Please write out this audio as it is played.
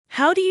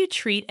How do you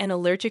treat an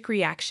allergic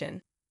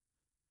reaction?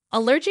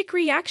 Allergic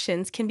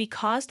reactions can be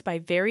caused by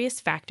various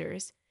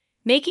factors,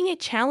 making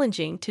it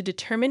challenging to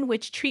determine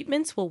which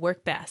treatments will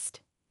work best.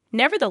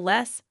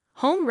 Nevertheless,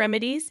 home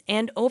remedies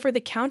and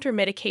over-the-counter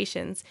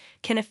medications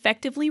can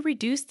effectively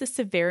reduce the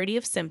severity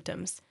of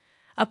symptoms.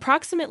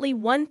 Approximately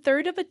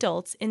one-third of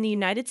adults in the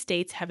United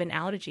States have an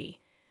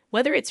allergy,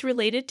 whether it's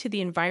related to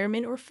the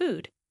environment or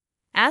food.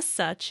 As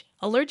such,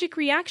 allergic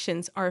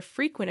reactions are a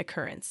frequent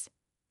occurrence.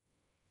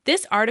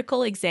 This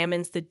article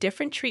examines the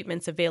different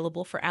treatments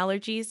available for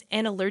allergies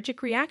and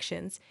allergic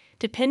reactions,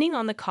 depending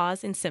on the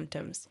cause and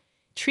symptoms.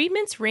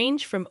 Treatments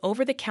range from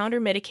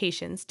over-the-counter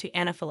medications to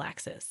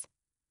anaphylaxis.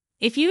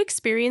 If you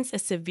experience a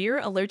severe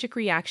allergic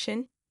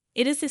reaction,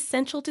 it is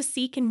essential to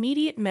seek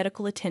immediate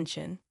medical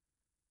attention.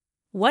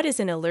 What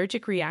is an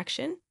allergic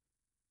reaction?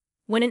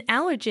 When an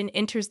allergen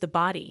enters the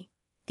body,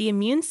 the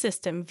immune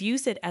system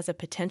views it as a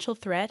potential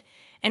threat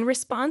and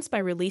responds by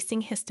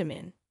releasing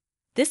histamine.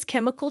 This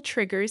chemical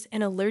triggers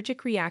an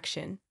allergic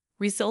reaction,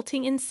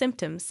 resulting in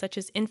symptoms such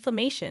as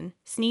inflammation,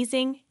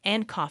 sneezing,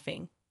 and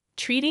coughing.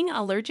 Treating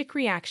allergic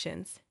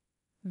reactions.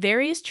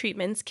 Various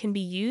treatments can be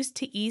used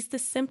to ease the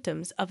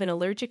symptoms of an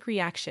allergic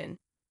reaction.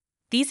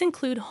 These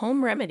include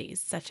home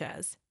remedies such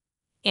as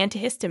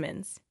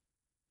antihistamines.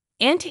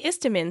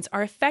 Antihistamines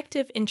are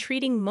effective in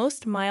treating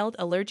most mild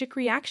allergic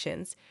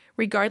reactions,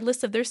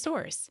 regardless of their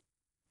source.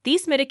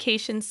 These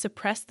medications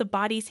suppress the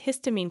body's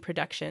histamine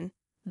production,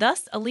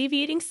 thus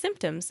alleviating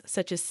symptoms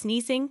such as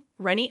sneezing,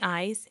 runny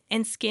eyes,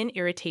 and skin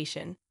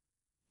irritation.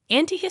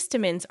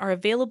 Antihistamines are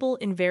available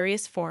in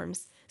various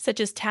forms, such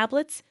as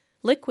tablets,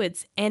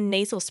 liquids, and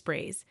nasal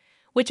sprays,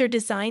 which are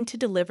designed to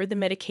deliver the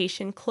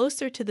medication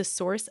closer to the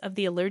source of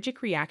the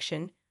allergic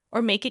reaction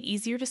or make it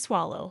easier to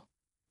swallow.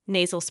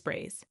 Nasal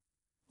sprays,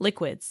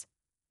 liquids,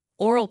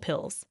 oral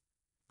pills,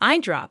 eye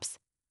drops,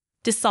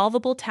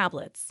 dissolvable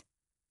tablets,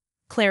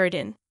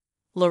 Claritin,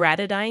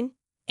 loratadine,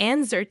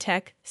 and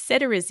Zyrtec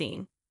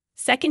cetirizine,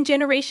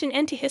 second-generation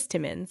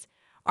antihistamines,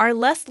 are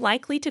less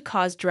likely to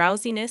cause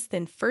drowsiness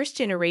than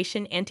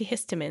first-generation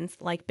antihistamines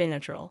like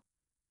Benadryl.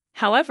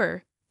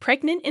 However,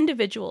 pregnant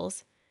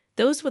individuals,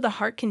 those with a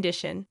heart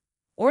condition,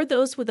 or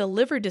those with a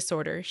liver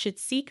disorder should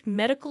seek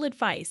medical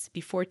advice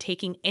before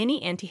taking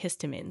any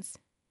antihistamines.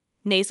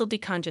 Nasal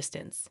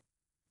decongestants.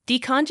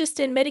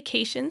 Decongestant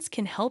medications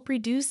can help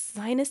reduce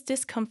sinus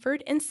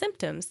discomfort and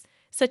symptoms,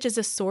 such as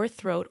a sore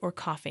throat or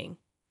coughing.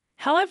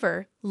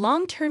 However,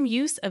 long-term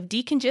use of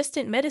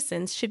decongestant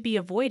medicines should be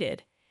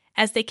avoided,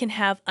 as they can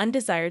have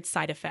undesired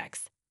side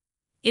effects.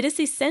 It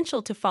is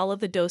essential to follow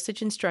the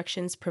dosage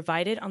instructions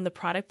provided on the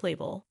product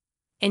label,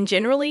 and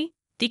generally,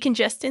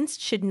 decongestants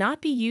should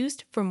not be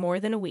used for more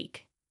than a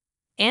week.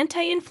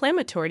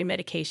 Anti-inflammatory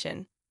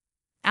medication.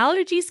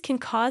 Allergies can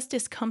cause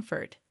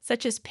discomfort,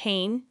 such as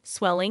pain,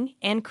 swelling,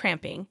 and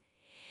cramping,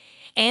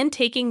 and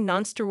taking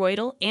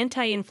nonsteroidal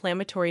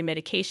anti-inflammatory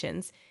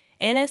medications,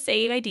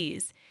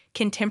 NSAIDs,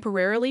 can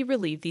temporarily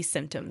relieve these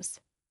symptoms.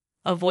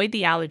 Avoid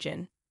the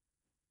allergen.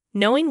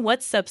 Knowing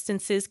what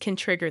substances can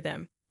trigger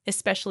them,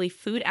 especially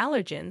food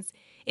allergens,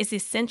 is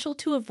essential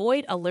to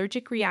avoid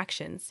allergic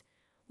reactions.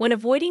 When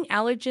avoiding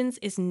allergens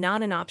is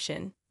not an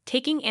option,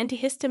 taking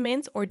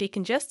antihistamines or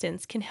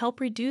decongestants can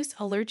help reduce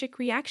allergic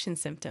reaction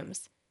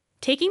symptoms.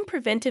 Taking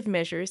preventive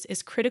measures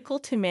is critical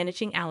to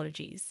managing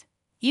allergies.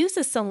 Use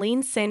a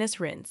saline sinus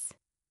rinse.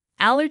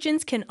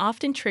 Allergens can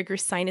often trigger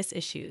sinus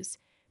issues,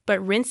 but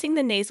rinsing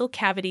the nasal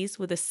cavities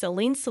with a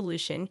saline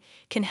solution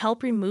can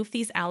help remove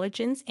these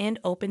allergens and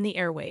open the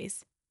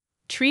airways.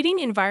 Treating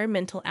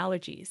environmental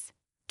allergies.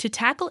 To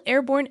tackle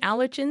airborne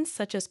allergens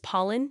such as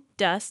pollen,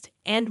 dust,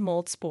 and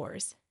mold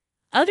spores,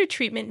 other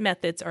treatment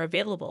methods are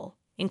available,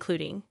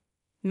 including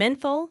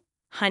menthol,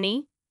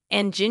 honey,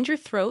 and ginger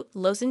throat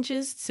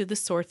lozenges to the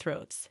sore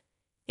throats.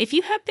 If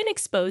you have been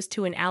exposed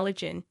to an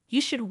allergen, you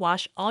should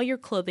wash all your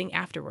clothing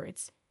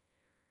afterwards.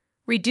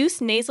 Reduce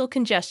nasal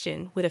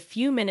congestion with a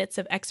few minutes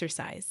of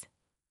exercise.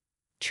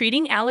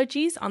 Treating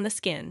allergies on the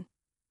skin.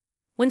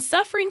 When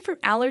suffering from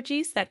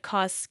allergies that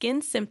cause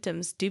skin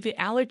symptoms due to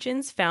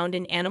allergens found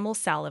in animal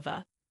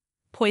saliva,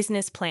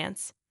 poisonous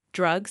plants,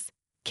 drugs,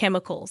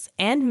 chemicals,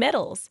 and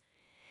metals,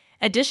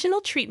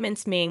 additional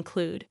treatments may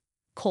include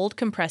cold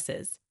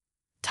compresses,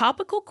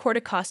 topical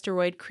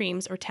corticosteroid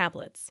creams or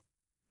tablets,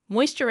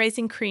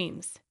 moisturizing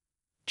creams.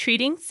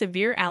 Treating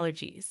severe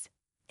allergies.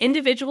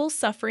 Individuals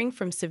suffering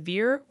from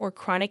severe or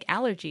chronic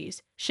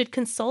allergies should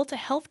consult a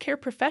healthcare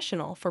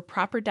professional for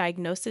proper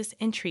diagnosis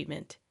and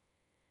treatment.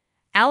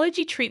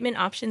 Allergy treatment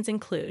options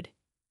include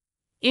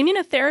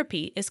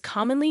immunotherapy is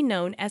commonly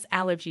known as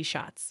allergy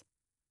shots,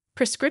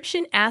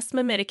 prescription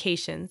asthma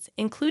medications,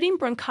 including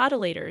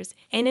bronchodilators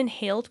and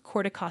inhaled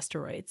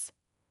corticosteroids.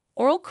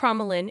 Oral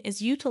cromolyn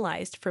is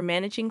utilized for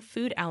managing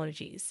food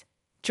allergies.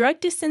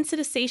 Drug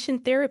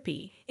desensitization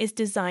therapy is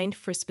designed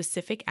for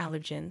specific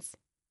allergens.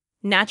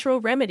 Natural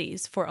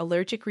remedies for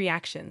allergic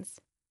reactions.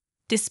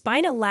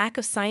 Despite a lack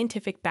of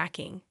scientific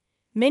backing,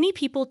 many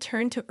people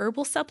turn to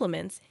herbal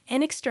supplements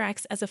and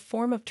extracts as a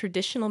form of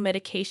traditional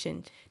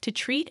medication to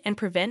treat and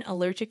prevent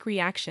allergic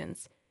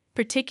reactions.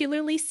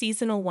 particularly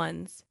seasonal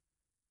ones.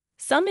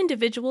 Some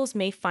individuals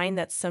may find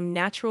that some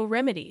natural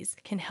remedies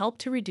can help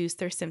to reduce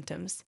their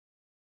symptoms.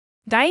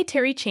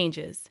 Dietary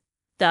changes.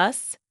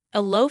 Thus,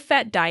 a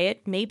low-fat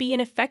diet may be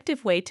an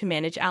effective way to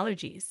manage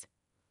allergies.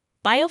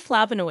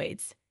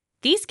 Bioflavonoids.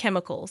 These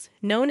chemicals,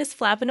 known as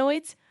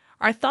flavonoids,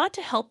 are thought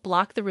to help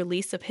block the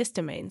release of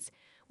histamines,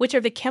 which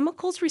are the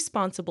chemicals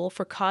responsible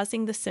for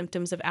causing the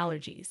symptoms of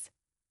allergies.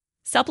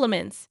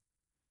 Supplements.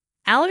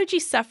 Allergy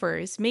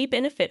sufferers may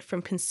benefit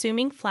from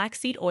consuming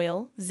flaxseed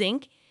oil,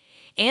 zinc,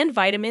 and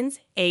vitamins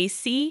A,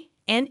 C,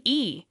 and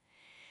E,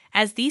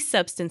 as these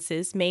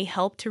substances may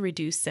help to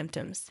reduce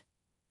symptoms.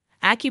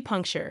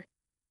 Acupuncture.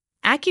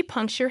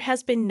 Acupuncture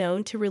has been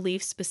known to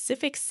relieve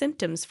specific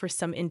symptoms for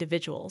some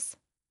individuals.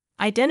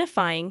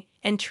 Identifying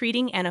and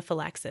treating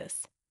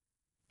anaphylaxis.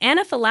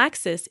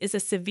 Anaphylaxis is a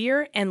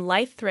severe and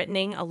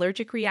life-threatening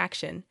allergic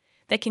reaction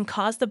that can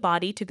cause the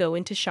body to go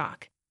into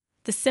shock.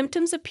 The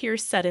symptoms appear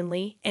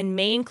suddenly and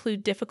may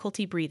include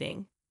difficulty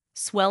breathing,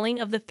 swelling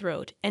of the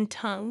throat and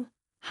tongue,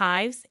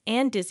 hives,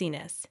 and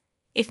dizziness.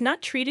 If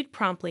not treated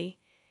promptly,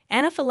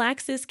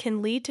 anaphylaxis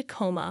can lead to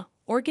coma,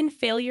 organ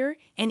failure,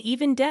 and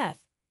even death.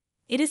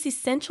 It is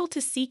essential to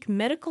seek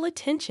medical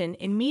attention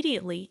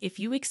immediately if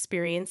you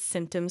experience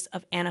symptoms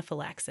of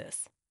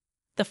anaphylaxis.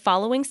 The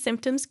following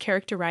symptoms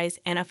characterize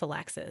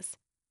anaphylaxis: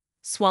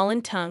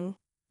 swollen tongue,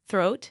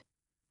 throat,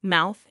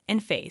 mouth,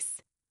 and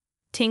face,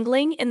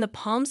 tingling in the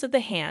palms of the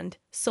hand,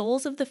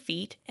 soles of the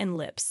feet, and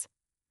lips,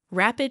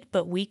 rapid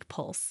but weak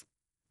pulse,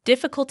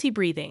 difficulty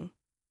breathing.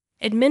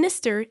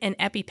 Administer an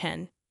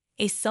EpiPen,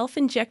 a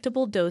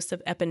self-injectable dose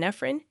of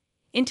epinephrine,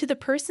 into the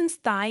person's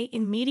thigh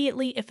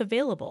immediately if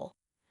available,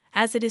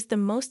 as it is the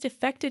most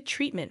effective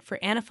treatment for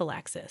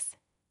anaphylaxis.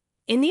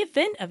 In the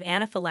event of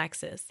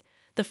anaphylaxis,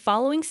 the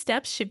following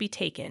steps should be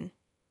taken.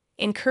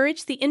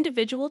 Encourage the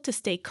individual to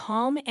stay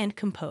calm and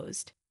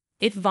composed.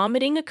 If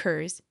vomiting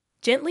occurs,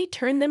 gently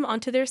turn them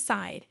onto their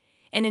side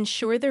and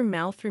ensure their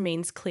mouth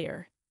remains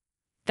clear.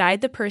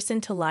 Guide the person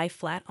to lie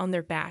flat on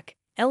their back,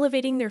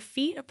 elevating their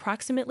feet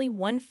approximately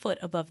 1 foot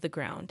above the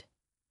ground.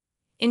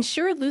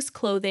 Ensure loose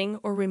clothing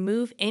or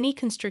remove any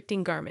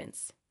constricting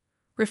garments.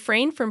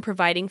 Refrain from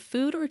providing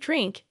food or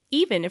drink,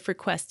 even if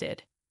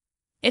requested.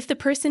 If the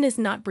person is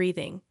not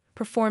breathing,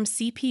 perform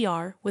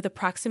CPR with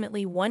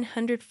approximately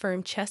 100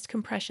 firm chest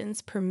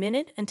compressions per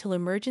minute until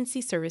emergency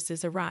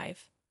services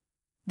arrive.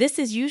 This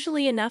is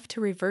usually enough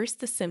to reverse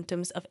the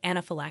symptoms of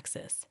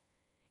anaphylaxis.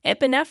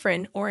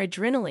 Epinephrine or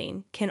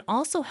adrenaline can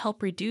also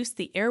help reduce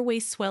the airway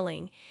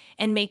swelling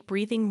and make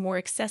breathing more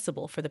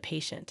accessible for the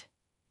patient.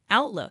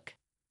 Outlook.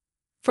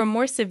 For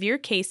more severe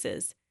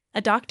cases,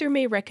 a doctor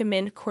may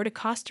recommend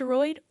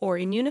corticosteroid or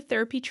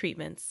immunotherapy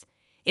treatments.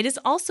 It is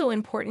also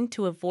important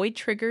to avoid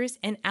triggers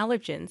and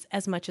allergens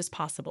as much as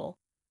possible.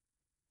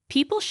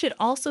 People should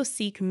also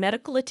seek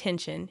medical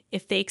attention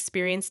if they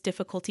experience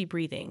difficulty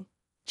breathing,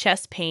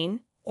 chest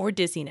pain, or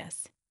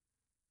dizziness.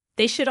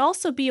 They should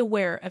also be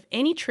aware of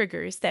any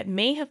triggers that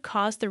may have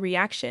caused the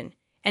reaction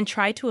and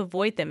try to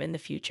avoid them in the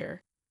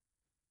future.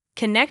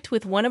 Connect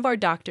with one of our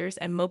doctors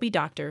at Moby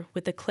Doctor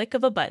with the click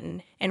of a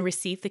button and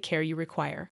receive the care you require.